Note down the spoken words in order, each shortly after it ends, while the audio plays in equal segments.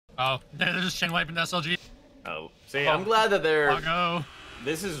Oh, they're just chain wiping the SLG. Oh, see, I'm glad that they're. I'll go.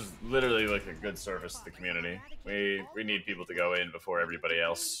 This is literally like a good service to the community. We need people to go in before everybody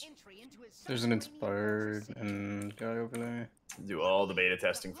else. There's an inspired and guy over there. Do all the beta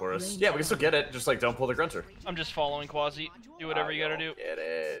testing for us. Yeah, we can still get it. Just like don't pull the grunter. I'm just following Quasi. Do whatever you gotta do. Get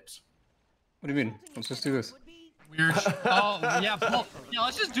it. What do you mean? Let's just do this. Weird. Oh yeah, Paul. Yeah,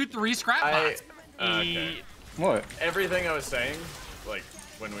 let's just do 3 scrap bots. Okay. What? Everything I was saying, like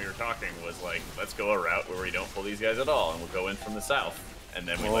when we were talking, was like, let's go a route where we don't pull these guys at all, and we'll go in from the south, and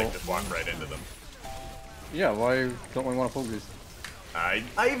then we like just walk right into them. Yeah, why don't we want to pull these? I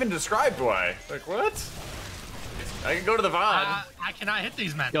even described why. Like what? I can go to the VOD. I cannot hit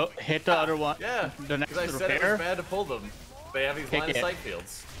these men. Yo, hit the other one. Yeah, the next because I said it was bad to pull them. They have these line of sight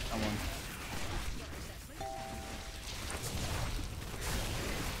fields. Come on.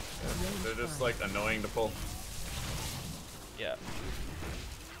 They're just like annoying to pull. Yeah.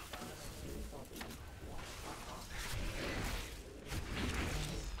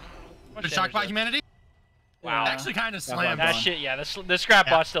 The shock bot humanity? Wow. Actually kind of slammed. That shit, yeah, the scrap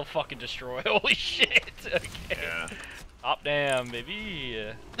bot still fucking destroy. Holy shit. Okay. Yeah. Up damn, baby.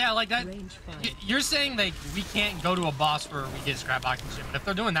 Yeah, like that. You're saying like we can't go to a boss where we get scrap box and shit, but if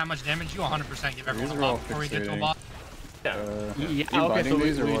they're doing that much damage, you 100% give everyone a buff before we get to a boss. Yeah. Yeah, okay, so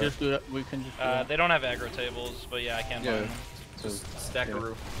we just do that. We can just do that. They don't have aggro tables, but yeah, I can buy them. Just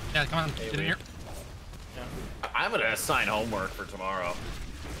stackaroo. Yeah, come on, get in here. Yeah. I'm gonna assign homework for tomorrow.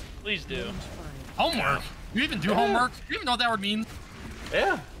 Please do. Homework? You even do homework? You even know what that word means?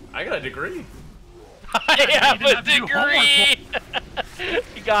 Yeah, I got a degree. I have a degree!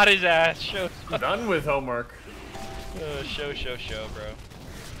 He got his ass. Show. I'm done with homework. Show, bro.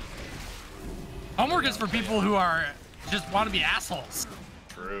 Homework is for people who are just want to be assholes.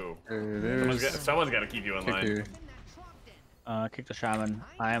 True. Someone's got to keep you in line. Kick the shaman.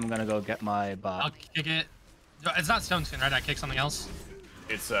 I am gonna go get my bot. I'll kick it. It's not stone skin, right? I kick something else.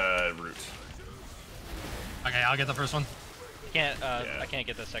 It's root. Okay, I'll get the first one. Can't. I can't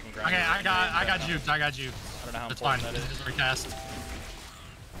get the second ground. Okay, I got juked. I got juked. I don't know how That's fine. important that is. Just recast.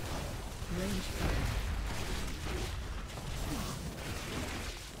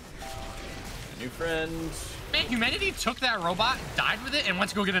 New friend. Man, humanity took that robot, died with it, and went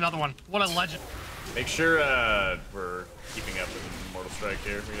to go get another one. What a legend. Make sure we're keeping up with Mortal Strike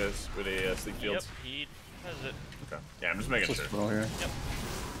here, you guys, with a sleep fields. Yep, he has it. Okay. Yeah, I'm just making sure. Here. Yep.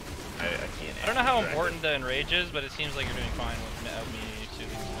 I can't. I don't know how important the enrage is, but it seems like you're doing fine without me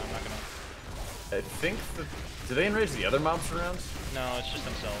soothing, so I'm not gonna. I think do they enrage the other mobs around? No, it's just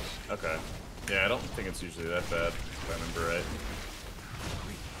themselves. Okay. Yeah, I don't think it's usually that bad, if I remember right.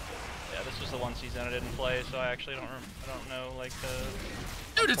 Yeah, this was the one season I didn't play, so I actually don't know like the.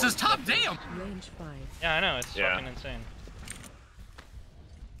 Dude, it's his top damn. Yeah, I know, it's fucking insane.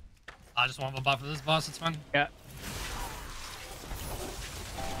 I just want a buff for this boss. It's fine. Yeah.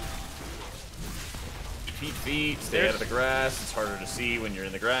 Feet, stay out of the grass. It's harder to see when you're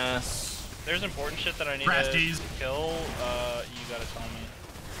in the grass. There's important shit that I need Grass to D's. kill. You gotta tell me.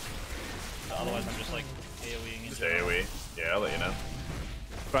 Otherwise, I'm just like AoEing into it. AoE. Yeah, I'll let you know.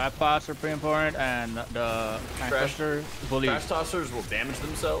 Scrap bots are pretty important, and the Trash bully. Trash tossers will damage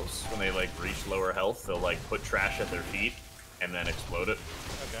themselves when they like reach lower health. They'll like put trash at their feet and then explode it.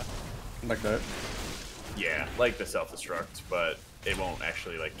 Okay. Like that. Yeah, like the self-destruct, but it won't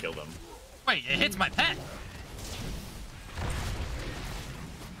actually like kill them. Wait, it hits my pet.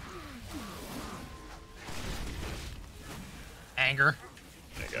 Anger.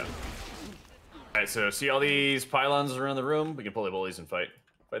 There you go. Alright, so see all these pylons around the room? We can pull the bullies and fight.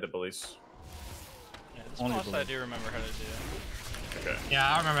 Fight the bullies. Yeah, this boss I do remember how to do. Okay.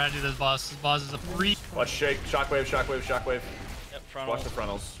 Yeah, I remember how to do this boss. This boss is a free. Watch shake, shockwave, shockwave, shockwave. Yep, frontal. Watch the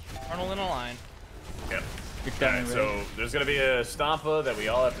frontals. Frontal in a line. Yep. Alright, so there's gonna be a Stompa that we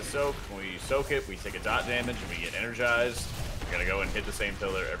all have to soak. When we soak it, we take a dot damage and we get energized. We're gonna go and hit the same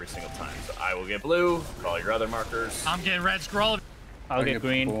pillar every single time. So I will get blue, call your other markers. I'm getting red scroll. I'll get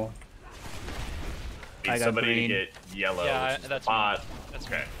green. Purple. Need somebody to get yellow, Yeah, which is that's the bot. me. That's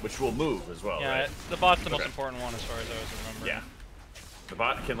okay, which will move as well, Yeah, right? the bot's the most important one as far as I always remember. Yeah. The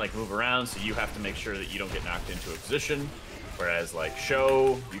bot can like move around, so you have to make sure that you don't get knocked into a position. Whereas like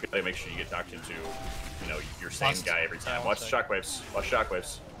show, you gotta make sure you get knocked into, you know, your same guy every time. Yeah, Watch the shockwaves. Watch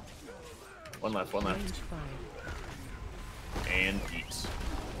shockwaves. One left, one left. And peeps.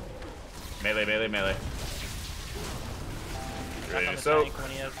 Melee, melee, melee. You ready to soak? When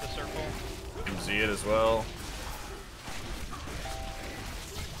he has the circle. MZ it as well.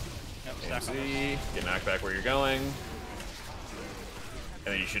 Yep, stack on MZ, get knocked back where you're going.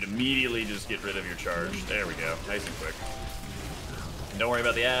 And then you should immediately just get rid of your charge. There we go. Nice and quick. don't worry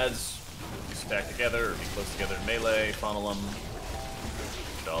about the ads. Stack together or be close together in melee, funnel them.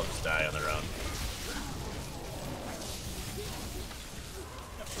 They'll all just die on their own.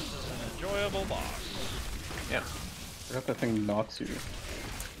 This is an enjoyable boss. Yeah. I forgot that thing knocks you.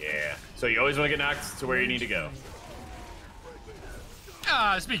 Yeah. So you always want to get knocked to where you need to go.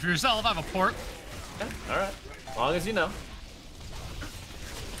 Speak for yourself. I have a port. Yeah. All right. As long as you know.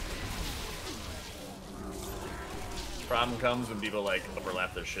 Problem comes when people like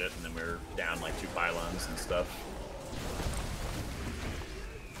overlap their shit and then we're down like 2 pylons and stuff.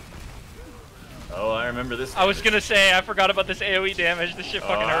 Oh, I remember this damage. I was gonna say, I forgot about this AoE damage. This shit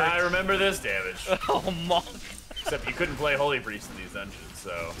fucking hurts. I remember this damage. Oh, monk. Except you couldn't play Holy Priest in these dungeons,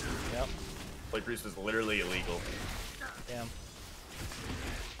 so... Yep. Holy Priest was literally illegal. Damn.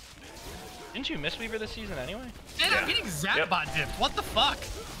 Didn't you miss Weaver this season anyway? Dude, I'm getting Zapbot dipped. What the fuck?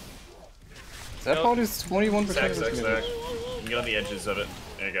 That bot is 21% Stack, of stack, its stack. damage. You can get on the edges of it.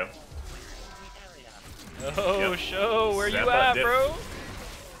 There you go. Oh, Yep. show, where you Zapbot at, dip. bro?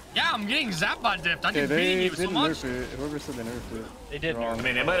 Yeah, I'm getting Zapbot dipped. I've Okay, been beating they you so didn't much. nerf it. Whoever said they nerfed it. They did Wrong. I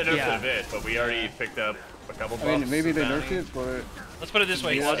mean, they might have nerfed Yeah. it a bit, but we already picked up a couple buffs. I mean, maybe they down. nerfed it, but Let's put it this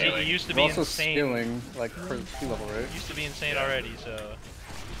way, Yeah. Quasi, it used to it's be also insane. scaling, like, per sea level, right? It used to be insane Yeah. already, so...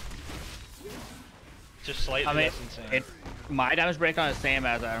 Just slightly I mean, less insane. my damage breakdown is the same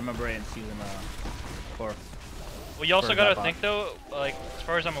as I remember in season 4. Well, you also for gotta Zapbot. think though, like, as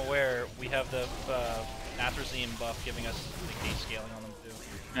far as I'm aware, we have the Atrazine buff giving us the case scaling on them too.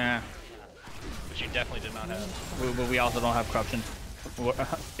 Yeah. Which you definitely did not have. But we also don't have corruption.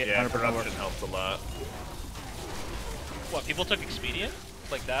 Yeah, 100% corruption works. helps a lot. What, people took Expedient?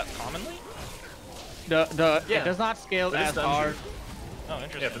 Like that commonly? Yeah. Yeah. It does not scale For this as dungeon. hard. Oh,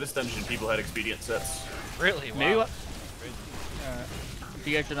 interesting. Yeah, for this dungeon, people had expedient sets. Really? Wow. Maybe what? Crazy.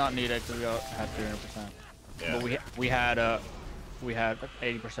 You guys did not need it because we all had 300%. Yeah. But we had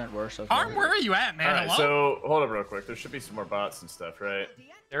 80% worse. So Arm, where are you at, man? Alright, Hello? so hold up real quick. There should be some more bots and stuff, right?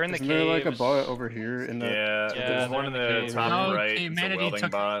 They're in the Isn't caves. there like a bot over here in the... Yeah, Yeah, there's one in they're in the the top caves. right. Okay, It's a Manatee welding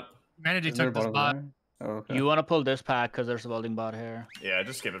took- bot. Manatee Isn't there a took this bot bot. over there? Oh, okay. You want to pull this pack because there's a welding bot here. Yeah,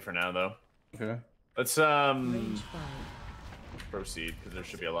 just skip it for now, though. Okay. Let's proceed, because there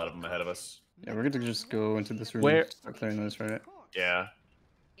should be a lot of them ahead of us. Yeah, we're good to just go into this room Where- and start clearing this, right? Yeah.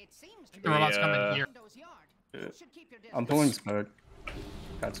 The robot's Yeah. coming here. I'm pulling Spike.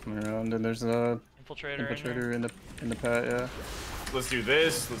 Pat's coming around, and there's a Infiltrator. in here. infiltrator in the pat, yeah. Let's do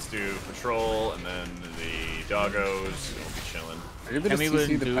this. Let's do patrol, and then the doggos. And we'll be chilling. Are you able to Can we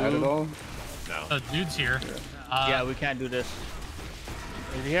CC the do- pad at all? No. The dude's here. Yeah, we can't do this.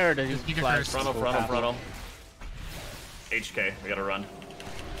 Is he here or does he Just keep it fly? first. Frontal. HK, we gotta run.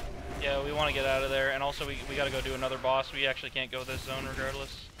 Yeah, we want to get out of there, and also we gotta go do another boss. We actually can't go this zone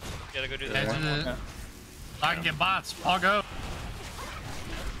regardless. We gotta go do that one. If I can get bots, I'll go.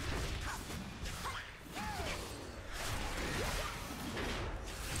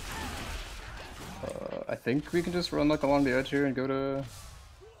 I think we can just run like along the edge here and go to...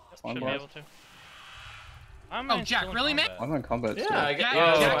 Should be able to. Oh, Jack, really, man? I'm on combat still. Yeah, I get.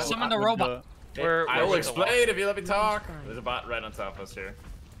 Yeah, Oh, Jack, I- summon the robot. I will we're explain if you let me talk. There's a bot right on top of us here.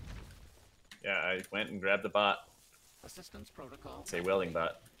 Yeah, I went and grabbed the bot. Assistance protocol. It's a welding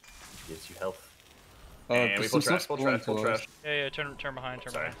bot. Gives you health. Oh, And we there's pull some trash, stuff pull trash, going pull to us. trash. Yeah, turn behind,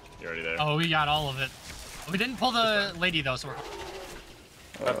 turn Sorry, behind. you're already there. Oh, we got all of it. We didn't pull the lady, though, so we're...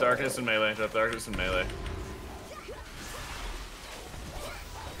 Drop darkness and melee. Drop darkness and melee.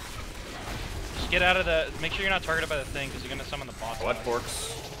 Just get out of the. Make sure you're not targeted by the thing, because you're gonna summon the boss. Watch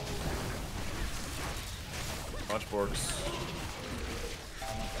forks. Watch forks.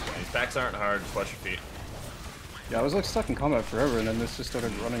 These packs aren't hard. Just watch your feet. Yeah, I was like stuck in combat forever, and then this just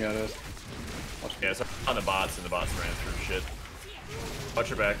started running at us. Watch Yeah, it's on the bots, and the bots ran through shit. Watch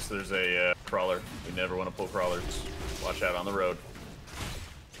your backs. There's a crawler. We never want to pull crawlers. Watch out on the road.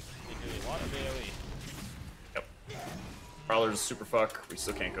 Yep. Crawlers super fuck. We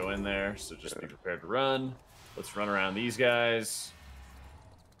still can't go in there, so just be prepared to run. Let's run around these guys.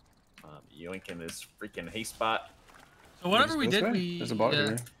 Yoinking this freaking haste bot. So whatever we This did, way? we... There's a bot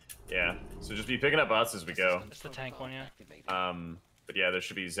here. Yeah, so just be picking up bots as we go. It's the tank one, yeah. But yeah, there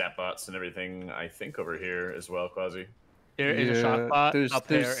should be zap bots and everything, I think, over here as well, Quasi. There is a Yeah, shock bot there's- up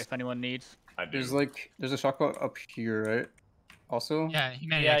there there's- if anyone needs. I do. There's a shock bot up here, right? Also? Yeah,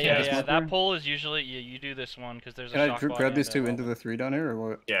 humanity. Yeah, I can't this yeah. one That here? pull is usually you do this one because there's a Can I shock bot grab and these a- two into the 3 down here, or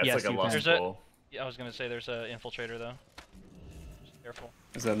what? Yeah, it's Yes, like a you lost can. There's a- pull. Yeah, I was gonna say there's a infiltrator though. Just careful.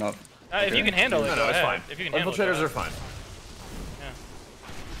 Is that not... If you Okay. can handle it, No, go it's ahead. fine. If you can handle it, Infiltrators go are ahead. fine.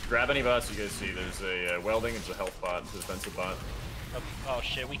 Yeah. Grab any bots you guys see. There's a welding, it's a health bot, it's a defensive bot. Oh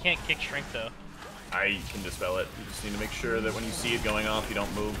shit, we can't kick shrink though. I can dispel it. You just need to make sure that when you see it going off, you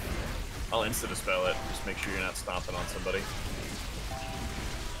don't move. I'll insta-dispel it. Just make sure you're not stomping on somebody.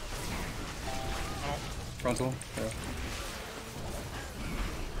 Frontal. Yeah.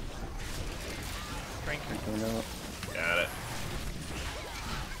 Frank. Got it.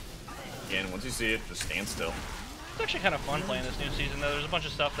 Again, once you see it, just stand still. It's actually kind of fun playing this new season, though. There's a bunch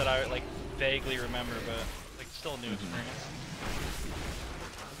of stuff that I like vaguely remember, but like it's still a new experience.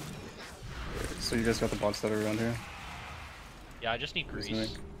 So you guys got the bots that are around here? Yeah, I just need grease,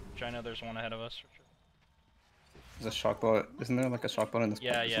 which I know there's one ahead of us for sure. There's a shock bot. Isn't there like a shock bot in this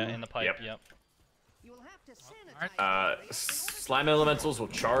Yeah, pipe or yeah, something? in the pipe, yep. Slime elementals will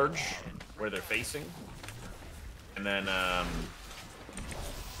charge where they're facing. And then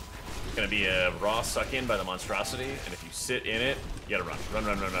it's gonna be a raw suck in by the monstrosity, and if you sit in it, you gotta run.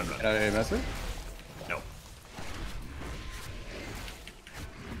 Run. Can I mess it? No.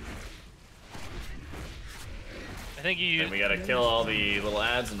 I think you. And we gotta kill all the little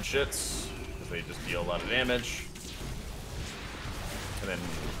ads and shits, because they just deal a lot of damage. And then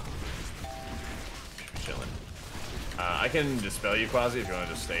chilling. I can dispel you, Quasi, if you want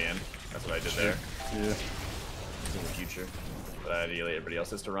to just stay in. That's what I did there. Yeah. In the future. But ideally, everybody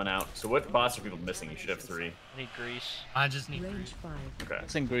else has to run out. So what bots are people missing? You should have 3. I need grease. I just need grease. Okay.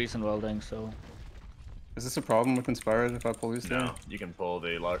 It's in grease and welding, so. Is this a problem with Inspired if I pull these No, down? you can pull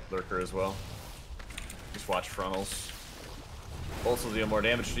the lurker as well. Just watch frontals. Pulse will deal more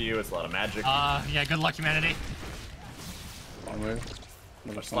damage to you. It's a lot of magic. Yeah, good luck, humanity. Slime wave.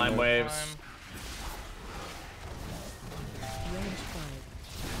 Another Slime waves.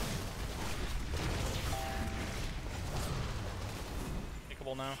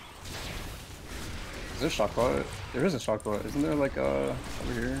 Pickable now. Is there a shock bot? There is a shock bot. Isn't there like over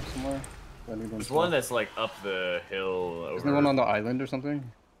here somewhere? There's one that's like up the hill. Over... Isn't there one on the island or something?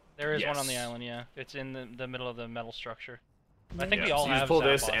 There is Yes. one on the island, yeah. It's in the middle of the metal structure. I think we all so you have just pull Zap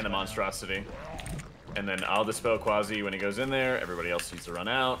this bots and the by now. monstrosity. And then I'll dispel Quasi when he goes in there. Everybody else needs to run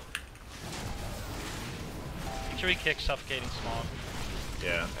out. Make sure we kick suffocating smog.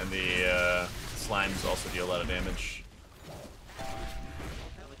 Yeah, and the slimes also deal a lot of damage.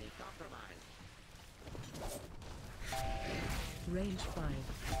 Range 5.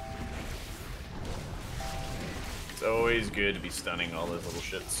 It's always good to be stunning all those little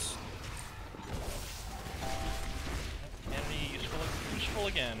shits. And be useful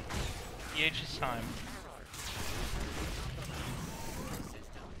again. EH's time.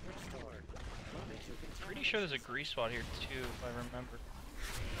 Pretty sure there's a grease spot here too, if I remember.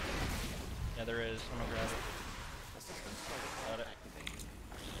 Yeah, there is. I'm gonna grab it. Got it.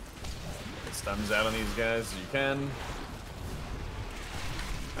 Get stuns out on these guys as you can.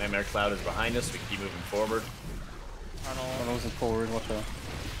 Nightmare Cloud is behind us. We keep moving forward. One was forward. Watch out.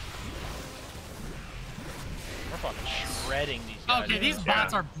 We're fucking shredding these guys. Okay, these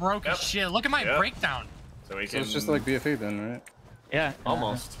bots are broke as shit. Look at my breakdown. So we So can. it's just like BFA then, right? Yeah.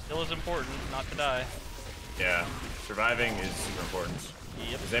 Almost. Still is important, not to die. Yeah. Surviving is super important.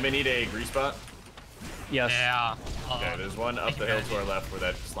 Yep. Does anybody need a grease spot? Yes. Yeah. Okay, there's one up the hill to our left where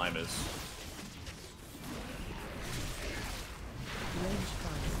that slime is. Range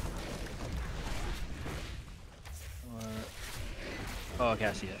 5. Oh, okay,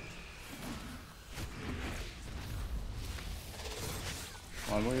 I see it.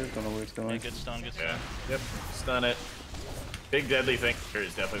 Slime wave. Don't know where it's Yeah, going. good stun, good stun. Yeah. Yep. Stun it. Big deadly thing here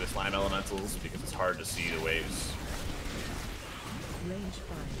is definitely the slime elementals because it's hard to see the waves. Range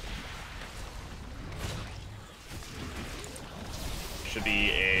 5. Should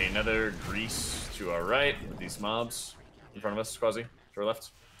be another grease to our right with these mobs in front of us, Quasi. To our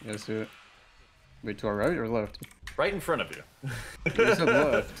left. Yeah, let's do it. Wait, to our right or left? Right in front of you. You said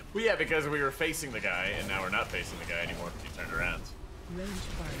left. Well, yeah, because we were facing the guy, and now we're not facing the guy anymore because you turned around. Range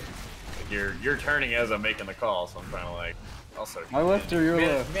 5. Like you're turning as I'm making the call, so I'm trying to like. Also, My left or your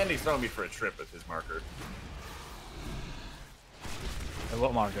left? Mandy's throwing me for a trip with his marker.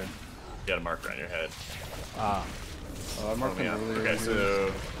 What marker? You got a marker on your head. Ah. I marked Oh, yeah. them earlier. Okay,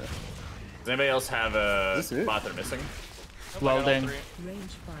 so does anybody else have a Is this it? spot they're missing? Nope, I got all Welding. 3. Range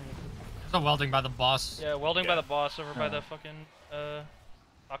 5. There's a welding by the boss. Yeah, welding by Yeah. the boss over by the fucking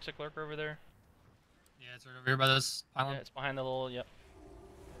toxic lurker over there. Yeah, it's right over here by this Yeah, island. it's behind the little, yep.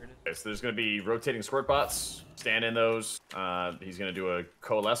 There it is. Okay, so there's going to be rotating squirt bots. Stand in those. He's going to do a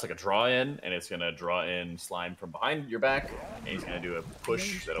coalesce, like a draw in, and it's going to draw in slime from behind your back. And he's going to do a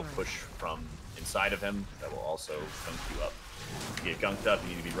push that'll push from inside of him. That will also gunk you up. If you get gunked up, you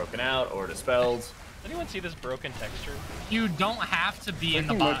need to be broken out or dispelled. Does anyone see this broken texture? You don't have to be in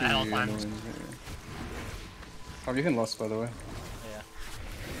the Thinking might bot be at all times. annoying. Oh, you can lust, by the way. Yeah.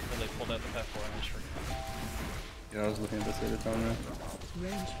 Really pulled out the Pet 4 and I just forgot. Yeah, I was looking at this other time, man.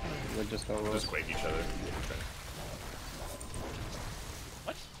 Range 5. Like just how it We'll was. just quake each other.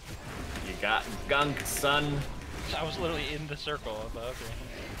 What? You got gunk, son. I was literally in the circle. I thought, okay,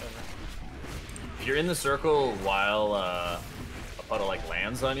 whatever. If you're in the circle while a puddle like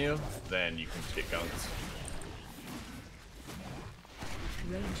lands on you, then you can get gunked.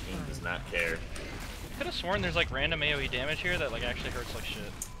 Range He does 5. not care. I could have sworn there's like random AoE damage here that like actually hurts like shit.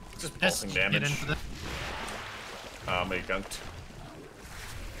 It's just This pulsing get damage. into the I'm gonna get gunked.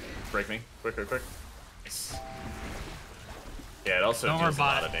 Break me. Quick, quick, quick. Nice. Yeah, it also Don't worry deals a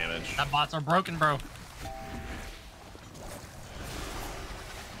lot about of damage. that bots are broken, bro.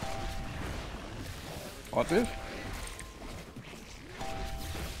 What, dude?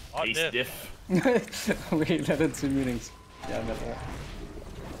 Odd Ace dip. diff. Wait, that had two meanings. Yeah, I meant that.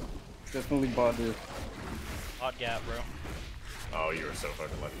 Definitely bot, dude. Odd gap, bro. Oh, you were so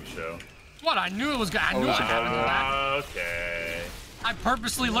fucking lucky, show. What? I knew it was good. I knew it's it a happened to bot, that. Okay. I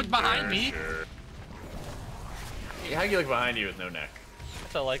purposely looked behind me. Sure. How can you look behind you with no neck?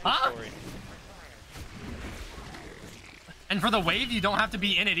 That's a likely Huh? story. And for the wave, you don't have to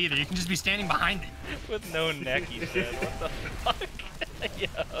be in it either. You can just be standing behind it. With no neck, he said. What the fuck? Yo,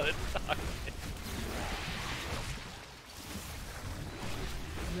 it's toxic.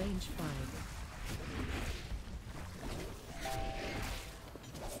 Range 5.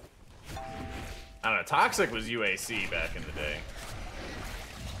 I don't know. Toxic was UAC back in the day.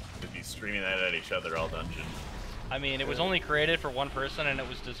 We'd be screaming that at each other all dungeon. I mean, it was only created for one person and it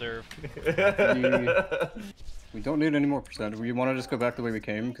was deserved. We don't need any more percent. We want to just go back the way we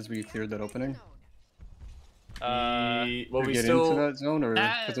came because we cleared that opening. Well, We we get still. into that zone, or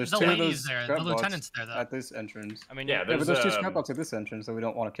because there's The two of lady's those there. scrap The bots lieutenant's there, though. at this entrance. I mean, Yeah, Yeah, there's, but there's two scrap bots at this entrance that we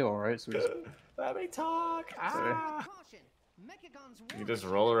don't want to kill, right? So we just Let me talk. Ah. You just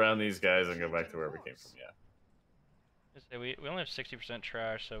roll around these guys and go back to where we came from. Yeah. just say we only have 60%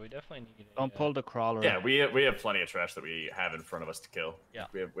 trash, so we definitely need a, Don't pull the crawler. Yeah, we have plenty of trash that we have in front of us to kill. Yeah.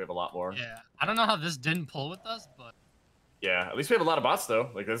 We have a lot more. Yeah. I don't know how this didn't pull with us, but Yeah, at least we have a lot of bots though.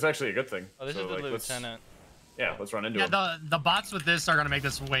 Like that's actually a good thing. Oh, this So, is the like, lieutenant. Yeah, let's run into yeah, him. the bots with this are gonna make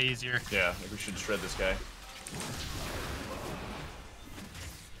this way easier. Yeah, I think we should shred this guy.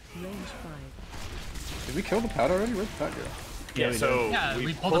 Range 5. did we kill the pad already? Where'd the pad go? Yeah, we so Yeah, we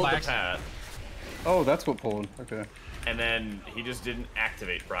we pulled pulled it by the pad, Oh, that's what pulled. Okay. and then he just didn't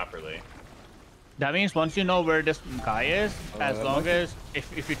activate properly. That means once you know where this guy is, as that long might be- as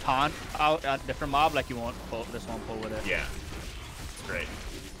if you taunt out a different mob, like you won't pull, this won't pull with it. Yeah, it's great.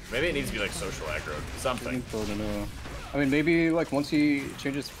 Maybe it needs to be like social aggro, something. Didn't pull the no. I mean, maybe like once he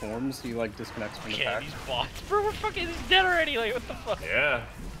changes forms, he like disconnects from the Okay, pack. these bots, bro, we're fucking he's dead already. Like, what the fuck? Yeah.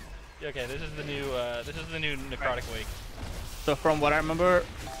 Okay, this is the new necrotic wake. So from what I remember,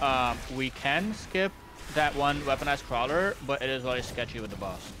 we can skip that one weaponized crawler, but it is always sketchy with the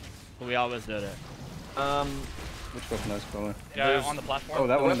boss. So we always did it. Which weaponized crawler? Yeah, There's- on the platform. Oh,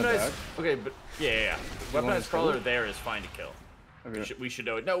 that The one in the weaponized. back. Okay, but yeah. want Weaponized to crawler kill it? there is fine to kill. Okay. We should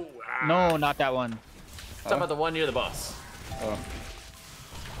know it. No. No, not that one. Talk about the one near the boss. Oh,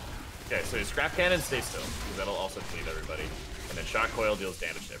 Okay, so your scrap cannon, stay still, because that'll also cleave everybody. And then shock coil deals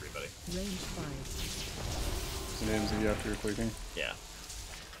damage to everybody. Range 5. the names of you after you're quaking. Yeah.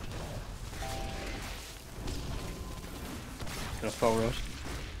 Gonna spell rush.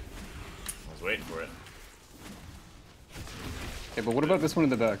 I was waiting for it. Okay, but what about this one in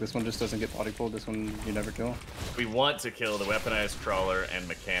the back? This one just doesn't get body pulled. This one you never kill. We want to kill the weaponized crawler and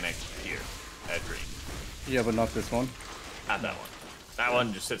mechanic here at green. Yeah, but not this one. Not that one. That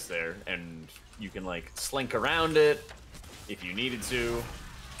one just sits there, and you can like slink around it if you needed to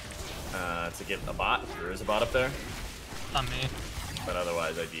get a bot. There is a bot up there, On me. but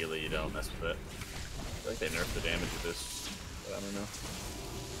otherwise, ideally, you don't mess with it. I feel like they nerfed the damage of this, but I don't know.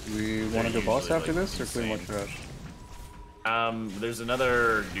 Do we They're want to go boss usually, after like, this, or clear more insane. trash? There's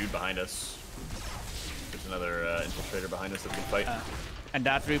another dude behind us. There's another infiltrator behind us that we can fight. And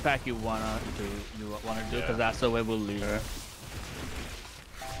that 3-pack you wanna do, Yeah. because that's the way we'll leave. Okay.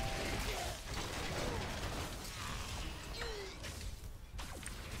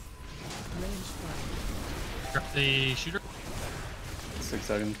 Range 5. Grab the shooter. 6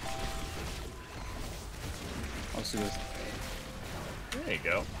 seconds. I'll see this. There you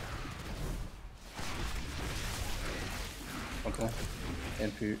go. Okay.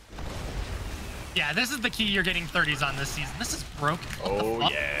 And Pete. Yeah, this is the key. You're getting 30s on this season. This is broken. What the Oh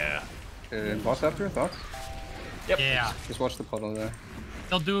fuck? yeah. Okay, boss after? Thoughts? Yep. Yeah. Just watch the puddle there.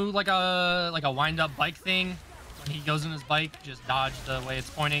 He'll do like a wind up bike thing. When he goes in his bike, just dodge the way it's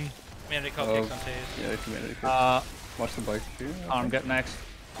pointing. Man, they call Oh. kicks on Taze. Yeah, humanity. Uh, Watch the bike too. arm get next.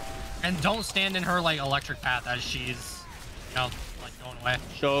 And don't stand in her like electric path as she's, you know, like going away.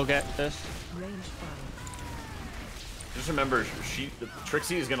 She'll get this. Range 5. Just remember,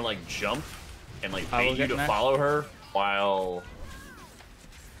 Trixie is gonna like jump and like bait you get to next. follow her while.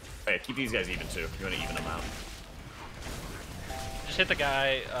 Hey, keep these guys even too. You want to even them out. Just hit the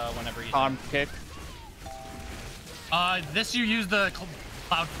guy whenever he's. Arm kick. This you use the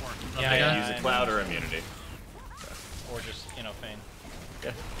cloud for. Yeah, Use a cloud or immunity. Or just, you know, feign.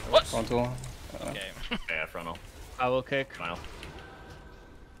 Yeah. What? Frontal. Okay. Yeah, frontal. I will kick. Smile.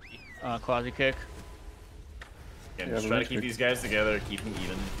 Quasi kick. Again, Yeah, just but try to next keep week- these guys together, keep them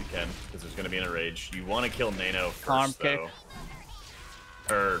even if you can, because there's going to be in a rage. You want to kill Nano first, Arm though.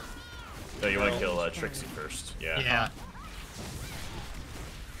 kick. Or, no, you want to kill Trixie first. Yeah. Yeah.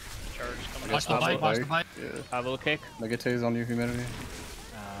 Charge coming Watch the up. bite, watch the bite. Yeah. I will kick. Negatives on your humanity.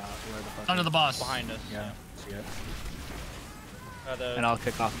 Where the fuck? Under the boss. Behind us. Yeah. See it. The, And I'll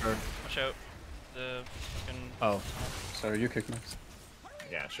kick off her. watch out. The fucking. Oh. Sorry, you kick next.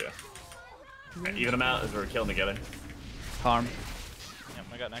 Yeah, sure. And even them out as we're killing together. Harm. Yep,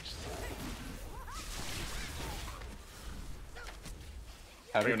 I got next.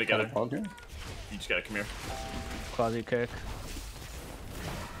 Have Bring them together. Here. You just gotta come here. Quasi kick.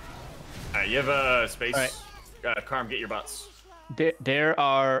 Alright, you have space. Alright. Karm, get your bots. There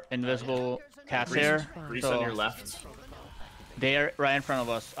are invisible cats here. Grease so on your left, they're right in front of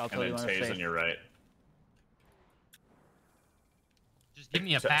us. I'll and tell you then when it's Taze on safe. your right. Just give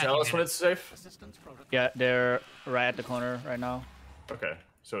me a pat. Tell us when it's safe. Assistance protocol. Yeah, they're right at the corner right now. Okay,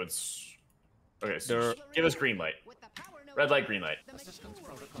 so it's... Okay, so They're- just give us green light. Red light, green light. Assistance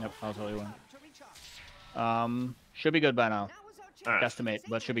protocol. Yep, I'll tell you when. Should be good by now. Alright, Estimate,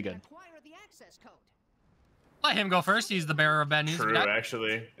 but should be good. Let him go first. He's the bearer of bad news. true, Okay.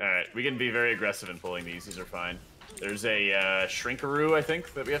 actually. Alright, we can be very aggressive in pulling these. These are fine. There's a Shrinkaroo, I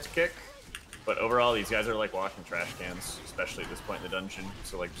think, that we have to kick. But overall, these guys are like walking trash cans, especially at this point in the dungeon.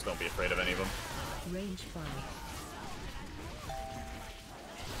 So, like, just don't be afraid of any of them. Range 5.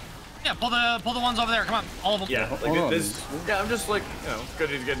 Yeah, pull the ones over there. Come on, all of them. Yeah, hold like on. this. Yeah, I'm just like, you know,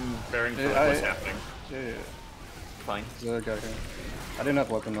 good at getting bearing for Yeah, what's I- happening. Yeah. Fine. There's a guy here. I didn't have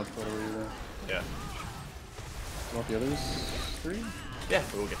weapon left for either. Yeah. Want the others? 3? Yeah,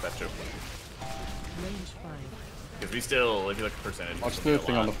 we'll get that too. Range 5. Because we still, if you look at percentage, we Watch still the get a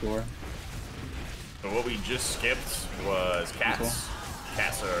thing on the lot. floor. So what we just skipped was cats.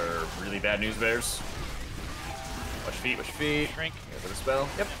 Cats are really bad news bears. Watch your feet, watch your feet. Shrink. Go for the spell.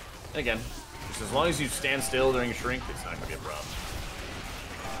 Yep. And again, just as long as you stand still during a shrink, it's not going to be a problem.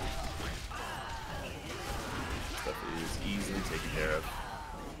 Stuff is easily taken care of.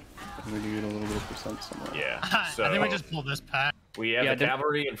 We need a little bit of percent somewhere. Yeah. So I think we just pulled this pat. we have Yeah, the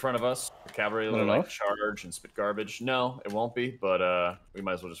cavalry in front of us. The cavalry will Not like enough? charge and spit garbage. No, it won't be, but we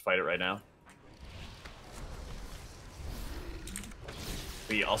might as well just fight it right now.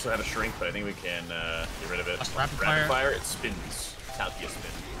 We also have a shrink, but I think we can get rid of it. Rapid fire. Fire, it spins. Talkia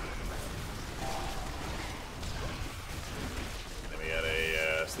spin. And then we got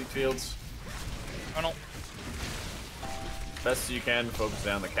a sleep fields. Funnel. Best you can, focus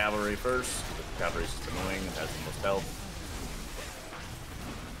down the cavalry first. The cavalry's just annoying and has the most health.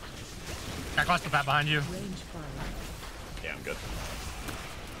 Got cluster pat behind you. Range 5. Yeah, I'm good.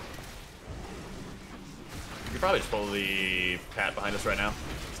 You could probably just pull the pat behind us right now.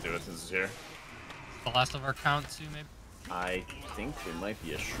 Let's do it since it's here. The last of our count too, maybe. I think it might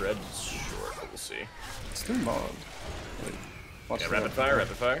be a shred short, but we'll see. It's too mod. Wait. Watch Yeah, the rapid fire,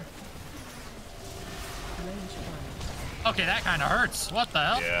 rapid fire. Range 5. Okay, that kind of hurts. What the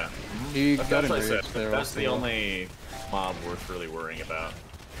hell? Yeah. He That's got what I said. enraged there. That's the also. only mob worth really worrying about.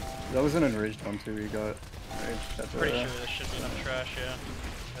 That was an enraged one too. He got enraged at the... Pretty sure this should be enough trash, yeah.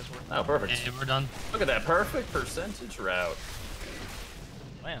 As we're Oh, perfect. Okay, we're done. Look at that perfect percentage route.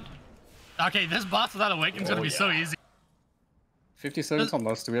 land. Okay, this boss without awaken's gonna Oh, be so yeah. easy. 50 seconds on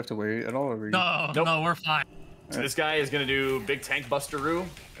us. Do we have to wait at all? Or we... No, Nope. no, we're fine. So this guy is gonna do big tank buster-oo,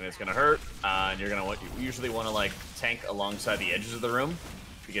 and it's gonna hurt. And you're gonna usually want to like tank alongside the edges of the room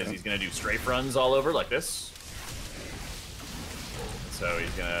because he's gonna do strafe runs all over like this. So he's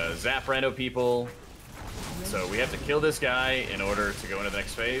gonna zap rando people. So we have to kill this guy in order to go into the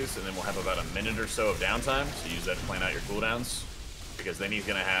next phase, and then we'll have about a minute or so of downtime. So use that to plan out your cooldowns, because then he's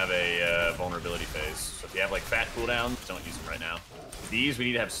gonna have a vulnerability phase. So if you have like fat cooldowns, don't use them right now. These we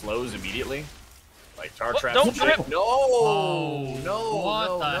need to have slows immediately, like tar What? traps. Don't and shit. trip. No, Oh, no, what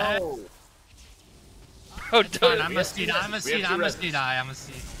no, the heck? no. Oh, Fine, dude. I'm a seed. I'm a We have seed. two I'm a reses. seed. I'm a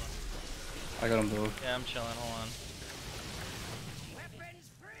seed. I got him both. Yeah, I'm chilling. Hold on.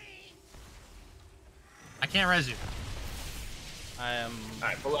 I can't res you. I am.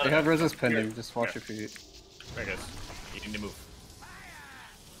 Alright, pull out. They have resist pending. Here. Just watch your feet. There, guys. You need to move.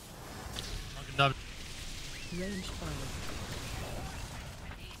 Range 5.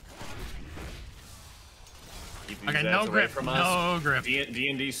 Keep these Okay, Zeds no away grip. from No us. grip.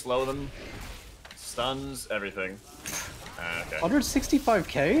 D&D slow them. Stuns, everything. Okay.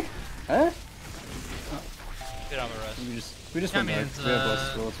 165k? Huh? Get on the rest. We just Yeah, went I mean, back. it's, We have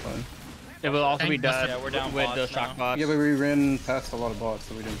less, so it's fine. It will also be Thank done Yeah, we're down with the bots shock now. bots. Yeah, but we ran past a lot of bots,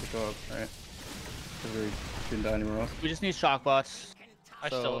 so we didn't pick up, right? Because we didn't die anywhere else. We just need shock bots. I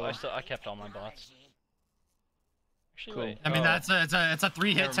kept all my bots. Actually, Cool. wait. I mean, oh, it's a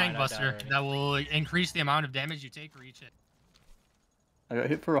 3-hit Never tank mind, I died buster already. that will increase the amount of damage you take for each hit. I got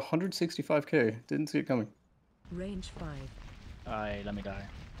hit for 165k. Didn't see it coming. Range 5. Alright, let me die.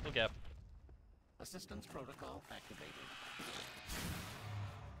 Full gap. Assistance protocol activated.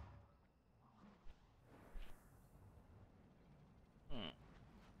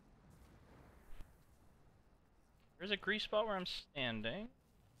 There's a grease spot where I'm standing.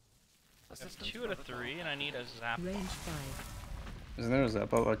 I have 2 out of 3, and I need a zap. Range 5. Isn't there a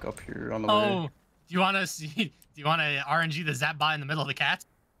Zappa like up here on the way? Oh, do you want to see? Do you want to RNG the zap bot in the middle of the cats?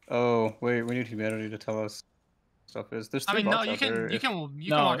 Oh, wait, we need humanity to tell us stuff is. There's I three mean, no, bots you out can there. you If- can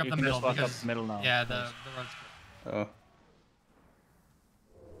No, walk up you the can middle just walk because up the middle now. yeah, the road's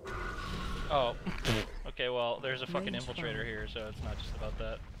Oh. Oh. Okay, well, there's a fucking Range infiltrator five. here, so it's not just about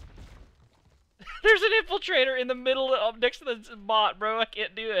that. There's an infiltrator in the middle of next to the bot, bro. I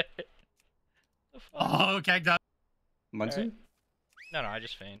can't do it. The fuck? Oh, okay, done. Muncie? Alright. No, I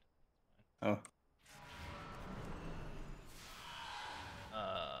just feigned. Oh.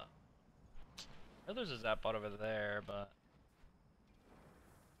 I know there's a zap bot over there, but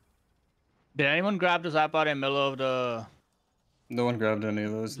Did anyone grab the zap bot in the middle of the No one grabbed any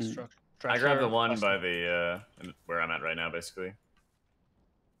of those. structure? I grabbed the one by the, where I'm at right now, basically. I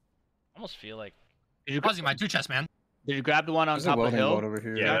almost feel like Did you, Pausing my 2 chest, man. did you grab the one on There's a top of the welding hill? bot over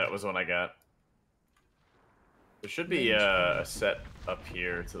here. Yeah, that was the one I got. There should be a set up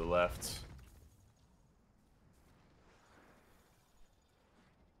here to the left.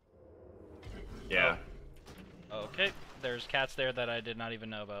 Yeah. okay, there's cats there that I did not even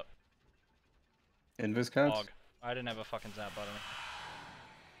know about. Invis cats? Log. I didn't have a fucking zap bot on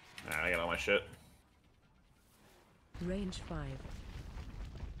me. Alright, I got all my shit. Range 5.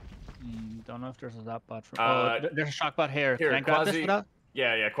 Don't know if there's a zap bot. There's a shock bot here. Here, Can I grab this Quasi. for that?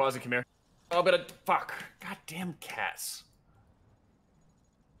 Yeah, Quasi, come here. Oh, but fuck. Goddamn cats.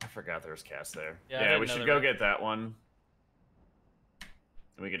 I forgot there was cats there. Yeah, I Yeah, didn't we know should there go were- get that one.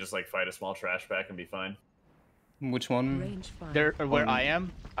 And we could just like fight a small trash pack and be fine. Which one? Range 5. There, where I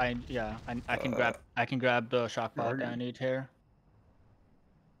am. I can grab. I can grab the shock bot are that I you? need here.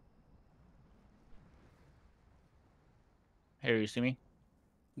 Here, you see me?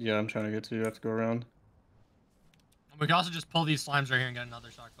 Yeah, I'm trying to get to you. I have to go around. We can also just pull these slimes right here and get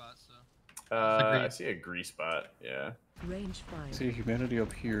another shock bot. So I see a grease spot. Yeah. Range 5. I see humanity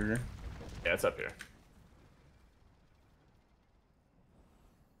up here. Yeah, it's up here.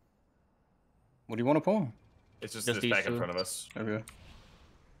 What do you want to pull? It's just Just this these back in two? front of us. Okay.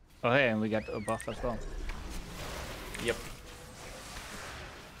 Oh, hey, and we got a buff as well. Yep.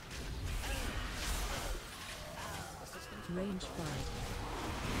 Range 5.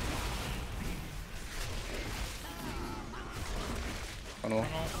 Funnel.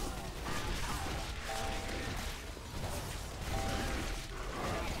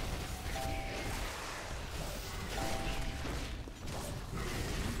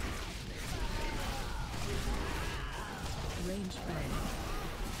 Range 5.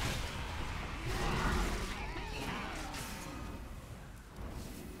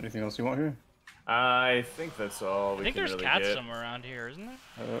 Anything else you want here? I think that's all I we think can there's really cats get. somewhere around here, isn't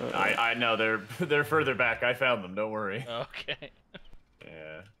there? I know they're further back. I found them. Don't worry. Okay.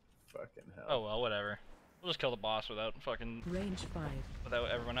 Yeah. Fucking hell. Oh well, whatever. We'll just kill the boss without fucking Range 5.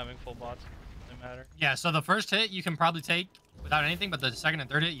 without everyone having full bots. Doesn't matter. yeah, so the first hit you can probably take without anything, but the second and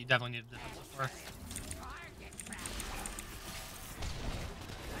third hit you definitely need a defensive for.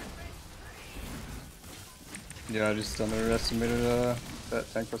 Yeah, I just underestimated that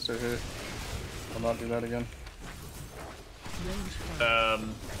tank buster hit. I'll not do that again. Range 5.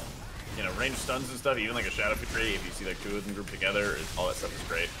 You know, range stuns and stuff, even like a Shadow Fury, if you see like 2 of them grouped together, all that stuff is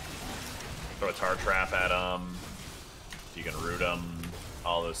great. Throw a tar trap at them, you can root them,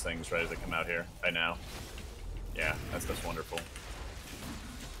 all those things right as they come out here, right now. Yeah, that stuff's wonderful.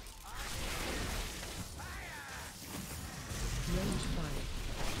 Range 5.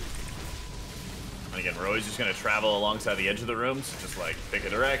 And again, we're always just gonna travel alongside the edge of the rooms, just like pick a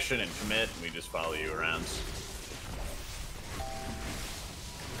direction and commit, and we just follow you around.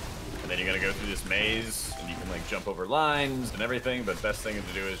 then you're gonna go through this maze, and you can like jump over lines and everything, but best thing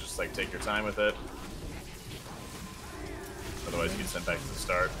to do is just like take your time with it. Otherwise you get sent back to the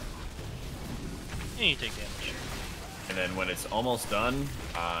start. And you take damage. And then when it's almost done,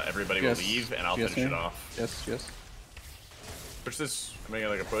 everybody will leave, and I'll finish it off. Yes, yes. Push this, I'm making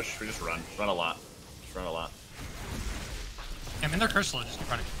like a push, we just run. Run a lot. Just run a lot. Yeah, I'm in their crystal, just keep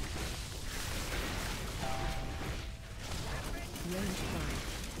running. Range 5.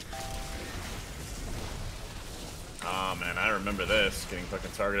 Oh man, I remember this, getting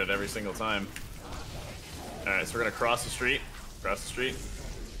fucking targeted every single time. Alright, so we're gonna cross the street. Cross the street.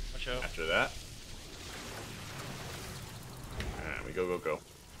 Watch out. After that. Alright, we go, go, go.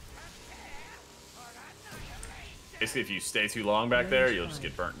 Basically, if you stay too long back there, you'll just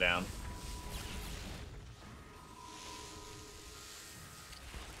get burnt down.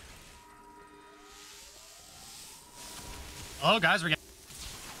 Oh, guys, we're getting...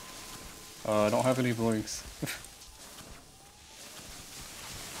 I don't have any blinks.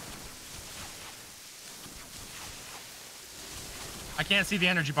 I can't see the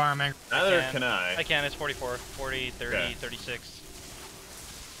energy bar, man. Neither can I. I can, it's 44, 40, 30, Okay. 36.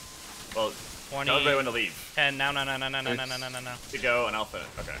 Well, 20, tell everybody when to leave. 10, no. To go, and I'll finish.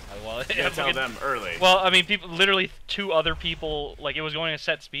 Okay. Well, You gotta tell them early. Well, I mean, literally 2 other people, like, it was going at a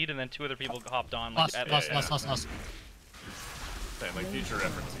set speed, and then 2 other people hopped on. Like, Lost. Same, like future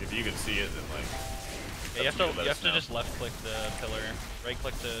reference. If you can see it, then like. Yeah, you have to just left click the pillar, right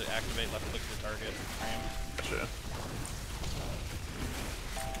click to activate, left click the target. Gotcha.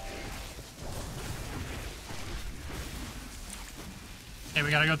 Hey, we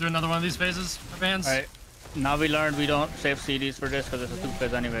gotta go through another one of these phases, our bands. Alright. Now we learned we don't save CDs for this because it's a 2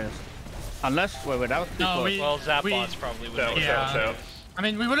 phase anyways. Unless we're without people. Well, Zapbots probably would make Yeah. I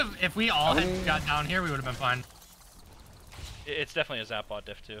mean, we would have, if we all had got down here, we would have been fine. It's definitely a Zapbot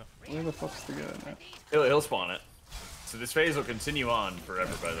diff too. Where the fuck's the guy now? He'll spawn it. So this phase will continue on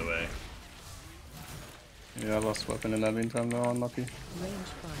forever, by the way. Yeah, I lost weapon in that meantime though, unlucky. Range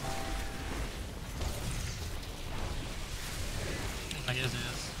 5. I guess it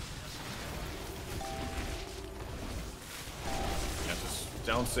is. Yeah, just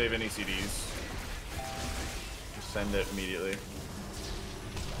don't save any CDs. Just send it immediately.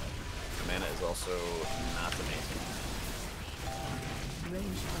 The mana is also not amazing. Range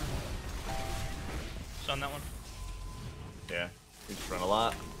 5. Stun that one. Yeah, we just run a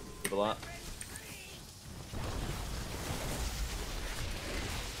lot, move a lot.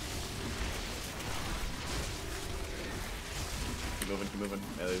 Keep moving, keep moving.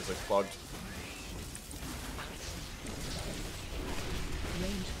 Yeah, there's like clogged.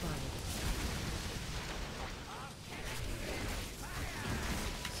 Range 5.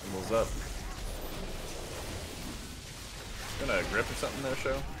 Symbols up. Gonna grip or something there,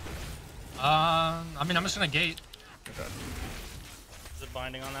 show? I mean, I'm just gonna gate. Okay. Is it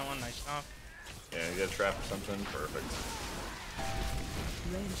binding on that one? Nice knock. Yeah, you got a trap or something. Perfect.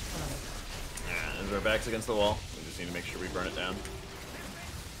 Range 5. Yeah, as our back's against the wall, we just need to make sure we burn it down.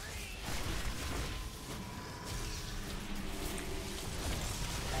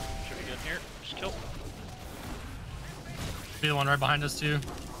 Should be good here. Just kill. Be the one right behind us too.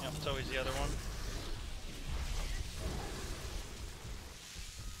 Yep, it's always the other one.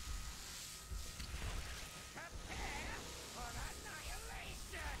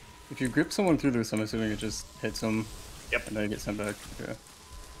 If you grip someone through this, I'm assuming it just hits them. Yep. And then it gets sent back. Okay.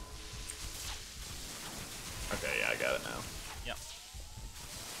 Okay, yeah, I got it now. Yep.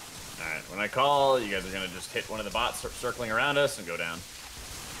 Alright, when I call, you guys are gonna just hit one of the bots circling around us and go down.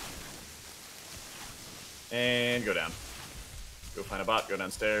 And go down. Go find a bot, go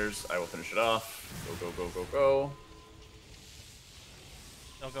downstairs. I will finish it off. Go, go, go, go, go.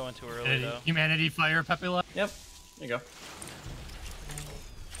 Don't go in too early though. Humanity fire, Pepila. Yep, there you go.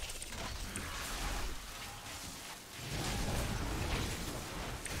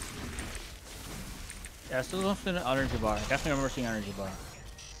 Yeah, I still don't see an energy bar. I definitely remember seeing energy bar.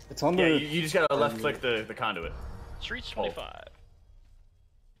 It's on Yeah, the... you just gotta left click the conduit. Streets 25.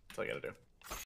 That's all you gotta do.